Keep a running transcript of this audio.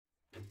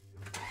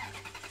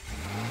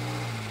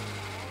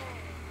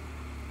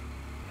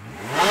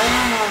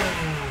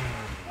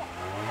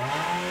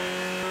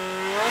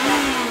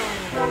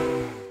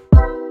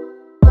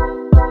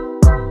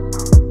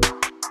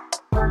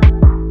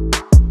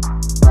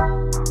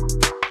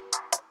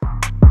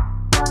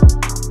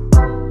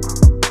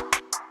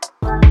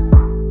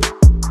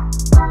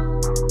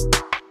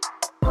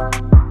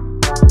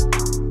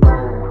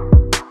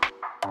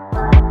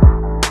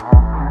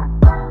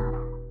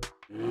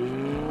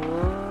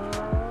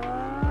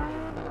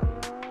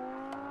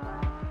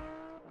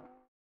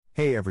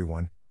Hey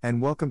everyone, and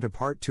welcome to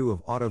part 2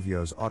 of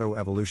AutoVio's Auto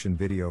Evolution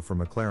video for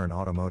McLaren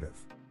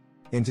Automotive.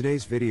 In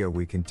today's video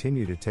we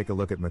continue to take a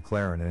look at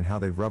McLaren and how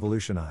they've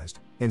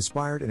revolutionized,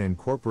 inspired and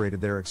incorporated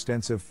their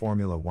extensive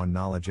Formula 1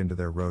 knowledge into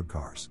their road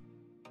cars.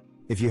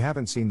 If you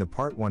haven't seen the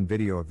part 1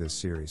 video of this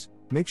series,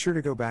 make sure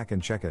to go back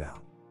and check it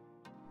out.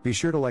 Be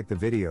sure to like the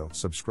video,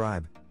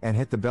 subscribe, and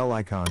hit the bell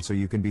icon so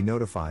you can be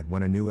notified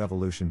when a new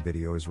Evolution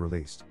video is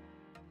released.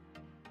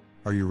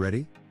 Are you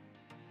ready?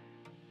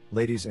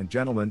 Ladies and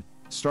gentlemen,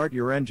 start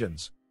your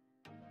engines.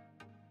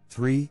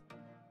 3,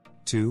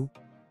 2,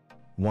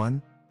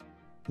 1,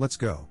 let's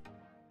go.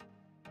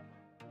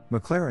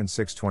 McLaren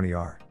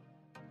 620R.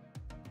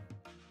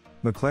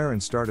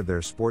 McLaren started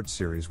their sports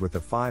series with the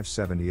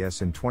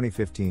 570S in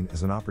 2015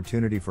 as an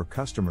opportunity for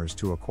customers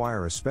to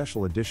acquire a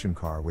special edition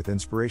car with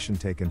inspiration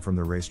taken from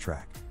the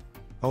racetrack.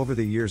 Over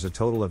the years, a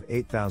total of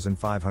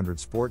 8,500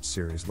 sports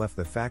series left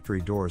the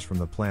factory doors from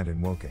the plant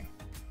in Woking.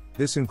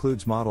 This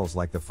includes models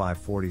like the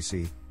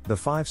 540C, the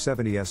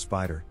 570S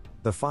Spider,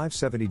 the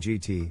 570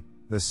 GT,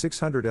 the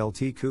 600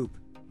 LT Coupe,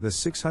 the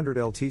 600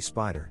 LT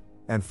Spider,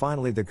 and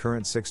finally the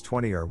current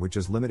 620R, which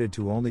is limited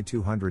to only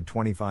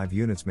 225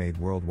 units made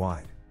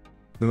worldwide.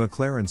 The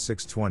McLaren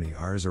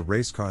 620R is a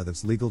race car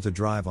that's legal to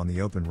drive on the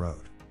open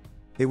road.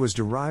 It was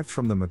derived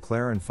from the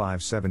McLaren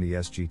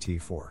 570S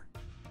GT4.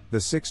 The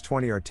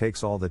 620R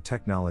takes all the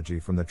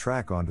technology from the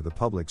track onto the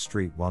public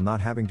street while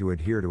not having to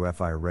adhere to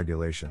FIA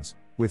regulations,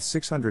 with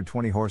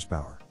 620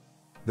 horsepower.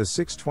 The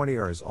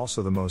 620R is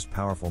also the most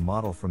powerful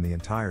model from the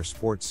entire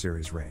sports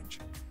series range.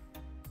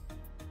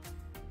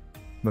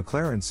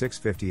 McLaren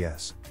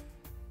 650S.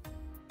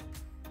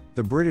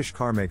 The British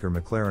carmaker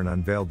McLaren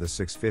unveiled the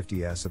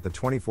 650S at the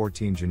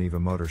 2014 Geneva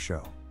Motor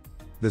Show.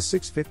 The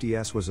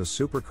 650S was a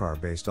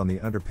supercar based on the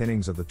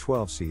underpinnings of the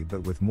 12C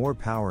but with more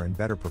power and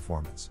better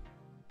performance.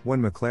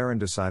 When McLaren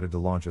decided to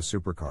launch a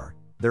supercar,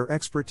 their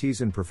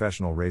expertise in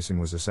professional racing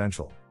was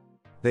essential.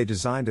 They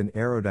designed an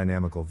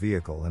aerodynamical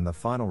vehicle and the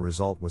final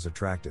result was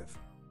attractive.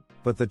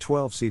 But the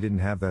 12C didn't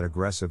have that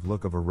aggressive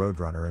look of a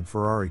roadrunner and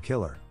Ferrari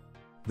killer.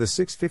 The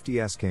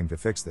 650S came to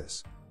fix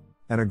this.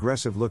 An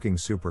aggressive-looking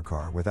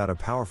supercar without a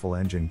powerful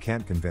engine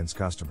can't convince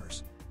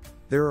customers.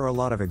 There are a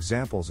lot of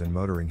examples in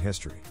motoring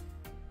history.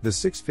 The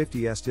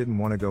 650S didn't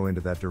want to go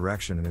into that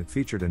direction and it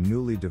featured a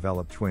newly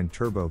developed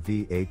twin-turbo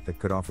V8 that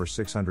could offer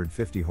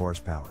 650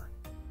 horsepower.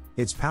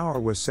 Its power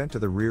was sent to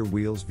the rear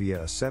wheels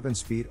via a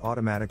 7-speed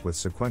automatic with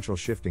sequential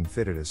shifting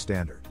fitted as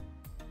standard.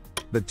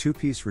 The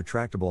two-piece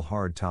retractable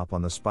hardtop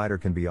on the Spider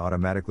can be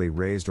automatically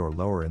raised or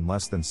lower in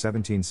less than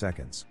 17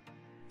 seconds.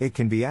 It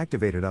can be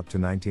activated up to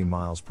 19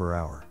 miles per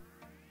hour.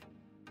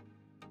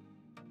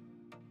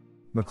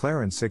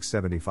 McLaren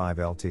 675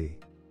 LT.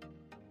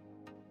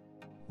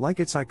 Like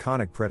its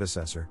iconic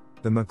predecessor,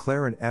 the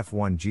McLaren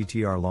F1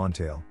 GTR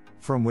Longtail,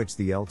 from which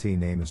the LT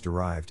name is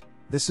derived,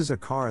 this is a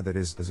car that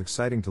is as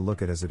exciting to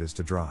look at as it is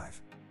to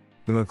drive.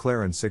 The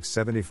McLaren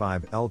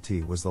 675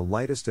 LT was the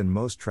lightest and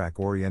most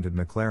track-oriented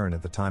McLaren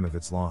at the time of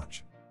its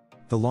launch.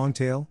 The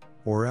Longtail,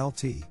 or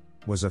LT,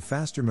 was a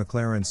faster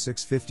McLaren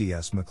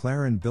 650S.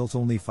 McLaren built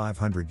only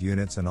 500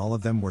 units and all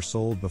of them were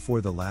sold before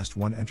the last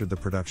one entered the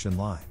production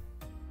line.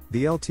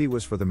 The LT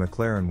was for the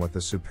McLaren what the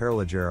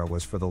Superleggera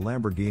was for the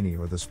Lamborghini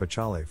or the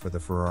Speciale for the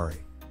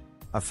Ferrari.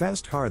 A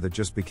fast car that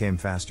just became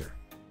faster.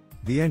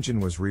 The engine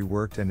was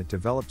reworked and it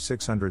developed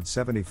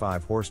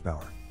 675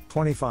 horsepower,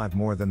 25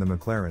 more than the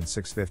McLaren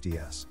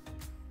 650S.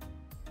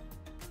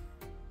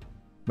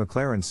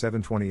 McLaren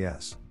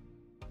 720S.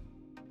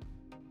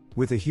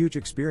 With a huge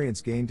experience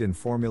gained in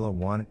Formula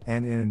 1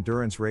 and in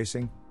endurance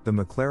racing, the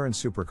McLaren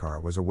supercar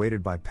was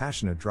awaited by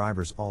passionate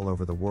drivers all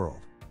over the world.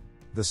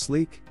 The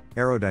sleek,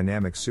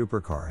 aerodynamic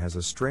supercar has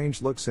a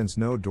strange look since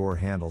no door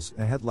handles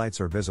and headlights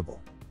are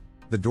visible.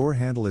 The door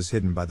handle is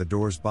hidden by the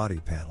door's body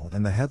panel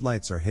and the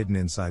headlights are hidden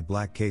inside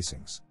black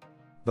casings.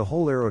 The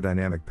whole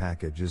aerodynamic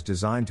package is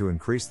designed to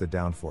increase the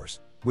downforce,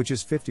 which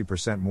is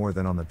 50% more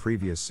than on the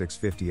previous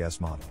 650S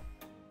model.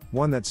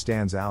 One that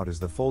stands out is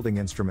the folding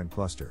instrument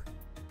cluster.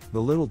 The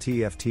little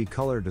TFT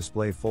color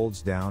display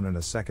folds down and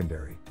a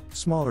secondary,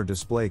 smaller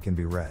display can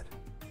be read.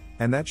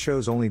 And that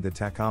shows only the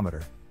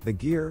tachometer, the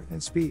gear,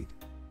 and speed.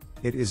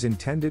 It is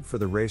intended for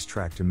the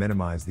racetrack to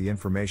minimize the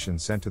information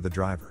sent to the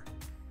driver.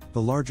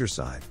 The larger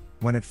side,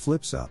 when it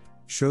flips up,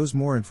 shows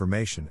more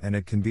information and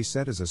it can be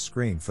set as a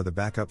screen for the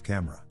backup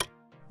camera.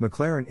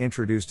 McLaren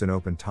introduced an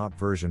open-top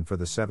version for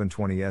the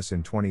 720S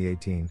in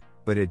 2018,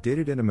 but it did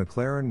it in a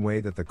McLaren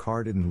way that the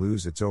car didn't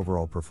lose its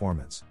overall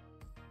performance.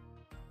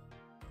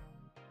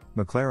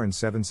 McLaren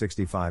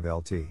 765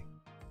 LT.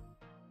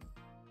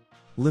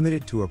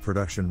 Limited to a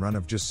production run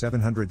of just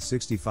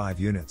 765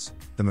 units,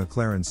 the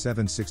McLaren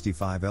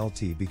 765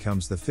 LT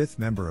becomes the fifth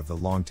member of the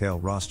Longtail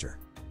roster.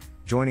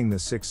 Joining the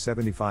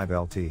 675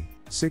 LT,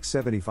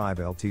 675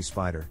 LT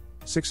Spider,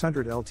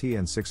 600 LT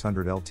and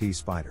 600 LT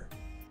Spider.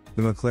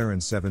 The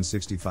McLaren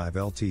 765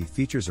 LT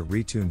features a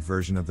retuned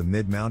version of the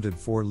mid-mounted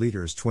 4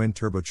 liters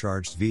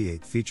twin-turbocharged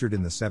V8 featured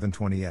in the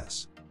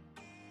 720S.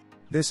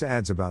 This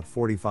adds about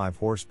 45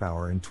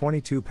 horsepower and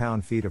 22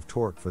 pound-feet of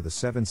torque for the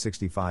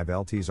 765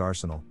 LT's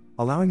arsenal,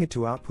 allowing it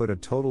to output a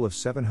total of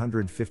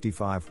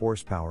 755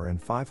 horsepower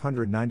and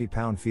 590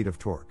 pound-feet of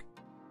torque.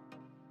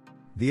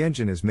 The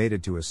engine is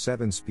mated to a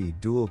 7-speed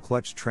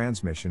dual-clutch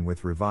transmission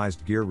with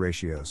revised gear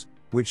ratios,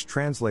 which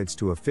translates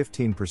to a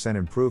 15%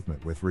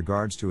 improvement with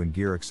regards to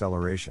in-gear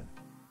acceleration.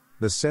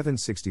 The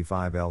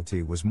 765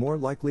 LT was more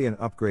likely an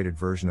upgraded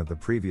version of the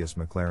previous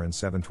McLaren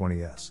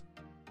 720S.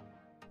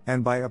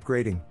 And by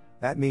upgrading,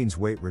 that means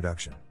weight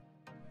reduction.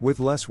 With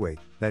less weight,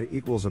 that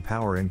equals a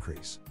power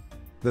increase.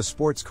 The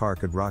sports car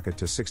could rocket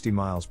to 60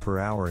 miles per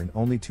hour in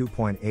only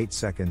 2.8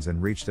 seconds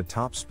and reached a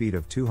top speed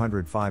of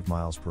 205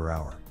 miles per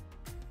hour.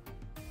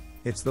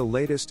 It's the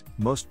latest,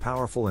 most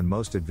powerful and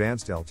most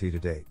advanced LT to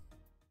date.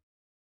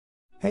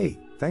 Hey,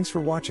 thanks for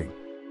watching.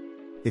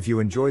 If you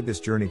enjoyed this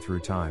journey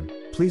through time,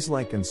 please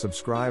like and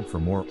subscribe for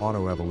more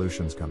auto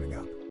evolutions coming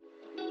up.